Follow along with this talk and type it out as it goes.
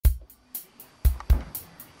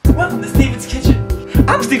Welcome to Steven's Kitchen.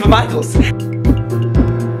 I'm Stephen Michaels.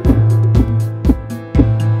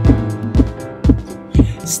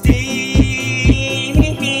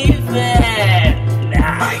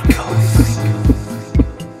 Michaels.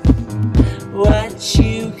 What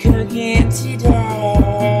you cooking today?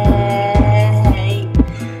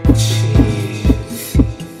 Cheese.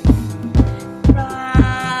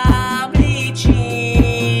 Probably cheese,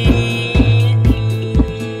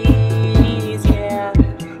 yeah.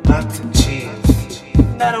 Lots of cheese.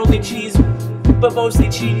 Not only cheese, but mostly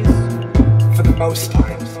cheese. For the most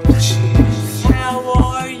part, cheese. How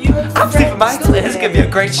are you? I'm Stephen Michaels, and it's gonna be a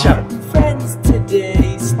great show. Friends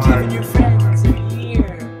today, Stephen, your friends are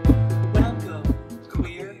here. Welcome,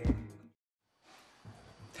 queer.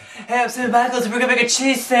 Hey, I'm Stephen Michaels, and we're gonna make a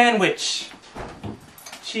cheese sandwich.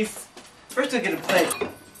 Cheese. First, we're gonna plate.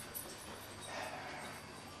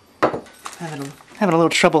 Having a little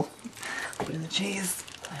trouble putting the cheese.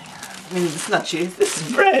 I mean, this is not cheese. This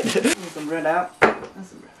is bread. Get some bread out. That's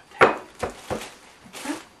some bread right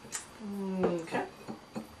there. Okay.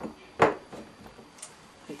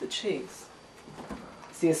 Take the cheese.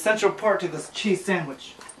 It's the essential part to this cheese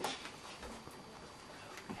sandwich.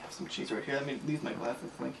 I have some cheese right here. Let me leave my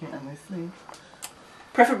glasses so I can't really see.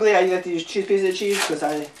 Preferably, I like to use pieces of cheese because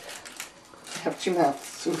I have two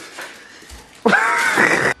mouths.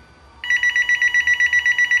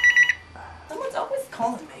 Someone's always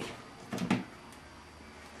calling me.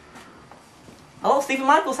 Hello, Stephen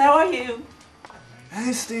Michaels. How are you?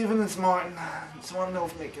 Hey Stephen, it's Martin. Just want to know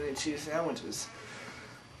if making any cheese sandwiches.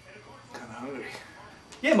 Kinda hungry.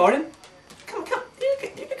 Yeah, Martin. Come.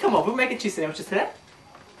 You can come over. We're making cheese sandwiches today.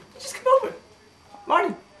 Just come over.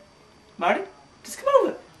 Martin, just come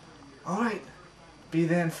over. Alright. Be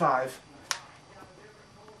there in 5.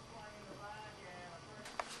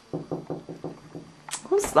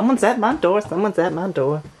 Oh, someone's at my door.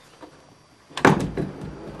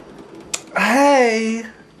 Hey!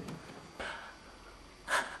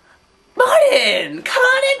 Martin! Come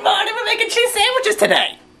on in, Martin. We're making cheese sandwiches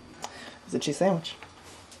today. It's a cheese sandwich.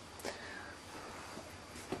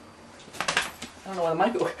 I don't know where the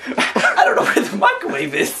microwave. I don't know where the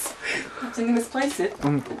microwave is. I'm thinking misplace it.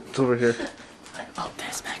 It's over here. Oh,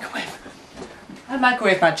 there's the microwave. I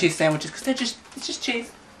microwave my cheese sandwiches because it's just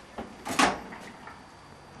cheese.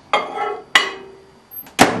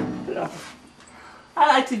 I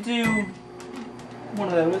like to do one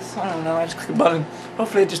of those. I don't know. I just click a button.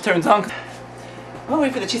 Hopefully it just turns on. While we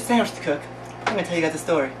wait for the cheese sandwich to cook, I'm gonna tell you guys a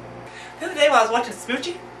story. The other day while I was watching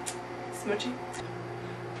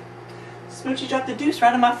Smoochie dropped the deuce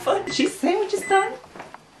right on my foot. The cheese sandwich is done.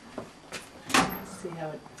 Let's see how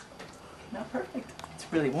it came out perfect. It's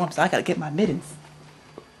really warm, so I gotta get my mittens.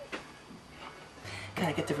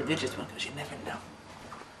 Gotta get the religious one because you never know.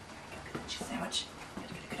 Gotta get the cheese sandwich.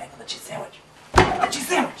 Gotta get a good angle on the cheese sandwich. The cheese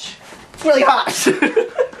sandwich! It's really hot!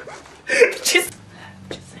 cheese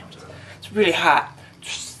sandwich. It's really hot.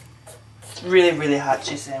 It's really, really hot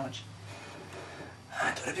cheese sandwich.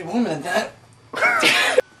 I thought it'd be warmer than that.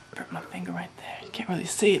 Burnt my finger right there. You can't really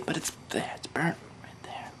see it, but it's there. It's burnt right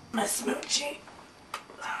there. My smoochie.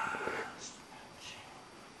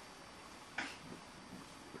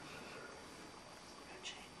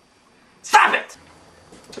 Stop it!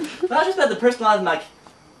 Well, I was just about to personalize my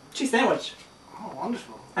cheese sandwich. Oh,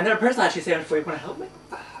 wonderful. I never personalized cheese sandwich for you. Want to help me?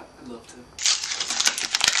 I'd love to.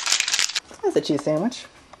 That's a cheese sandwich.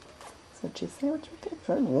 It's a cheese sandwich right there. It's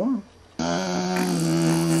very warm. I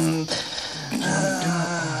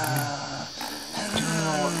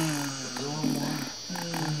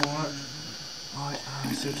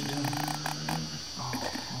see what you're doing.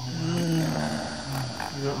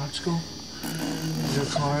 You go to art school? You go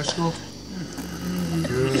to art school? You go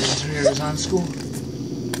to interior design school? You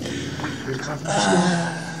go to carpentry school?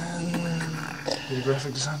 You go to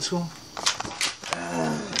graphic design school?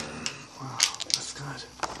 Wow, that's good.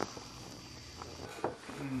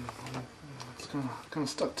 It's kind of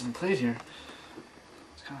stuck to the plate here.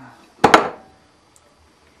 It's kind of...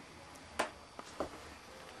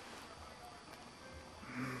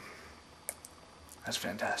 That's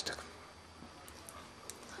fantastic.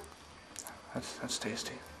 That's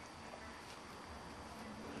tasty.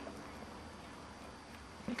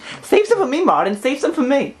 Save some for me, Martin. Save some for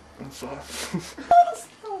me. That's all.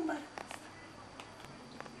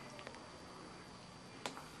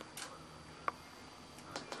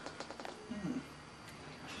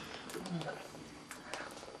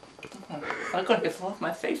 I'm gonna get off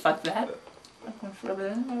my face like that. I'm gonna rub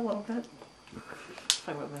it in there a little bit. If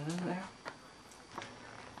I rub it in there.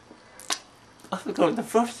 I'm gonna go with the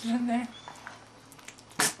frosted in there.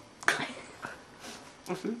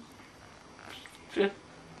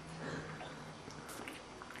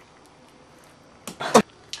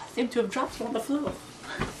 seem to have dropped on the floor.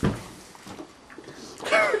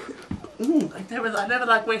 I never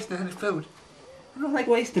like wasting any food. I don't like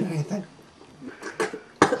wasting anything.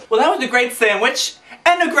 Well, that was a great sandwich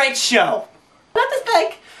and a great show. I'd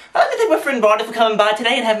like to thank my friend Barney for coming by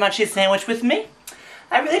today and having my cheese sandwich with me.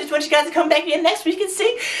 I really just want you guys to come back here next week and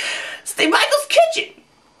see Steve Michael's Kitchen.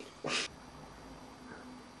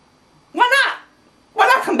 Why not? Why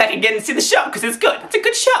not come back again and see the show? Because it's good. It's a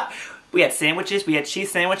good show. We had sandwiches, we had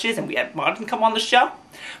cheese sandwiches, and we had Martin come on the show.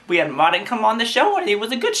 We had Martin come on the show, and it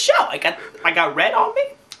was a good show. I got red on me.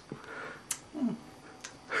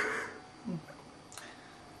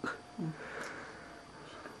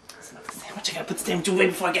 That's another sandwich. I gotta put the sandwich away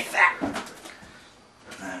before I get fat.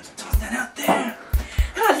 Toss that out there.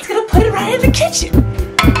 Now let's get a plate right in the kitchen.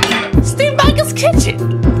 Steve Michael's Kitchen.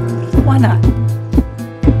 Why not?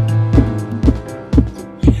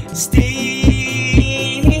 Stephen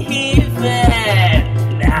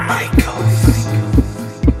Michael.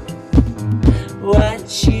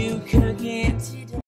 What you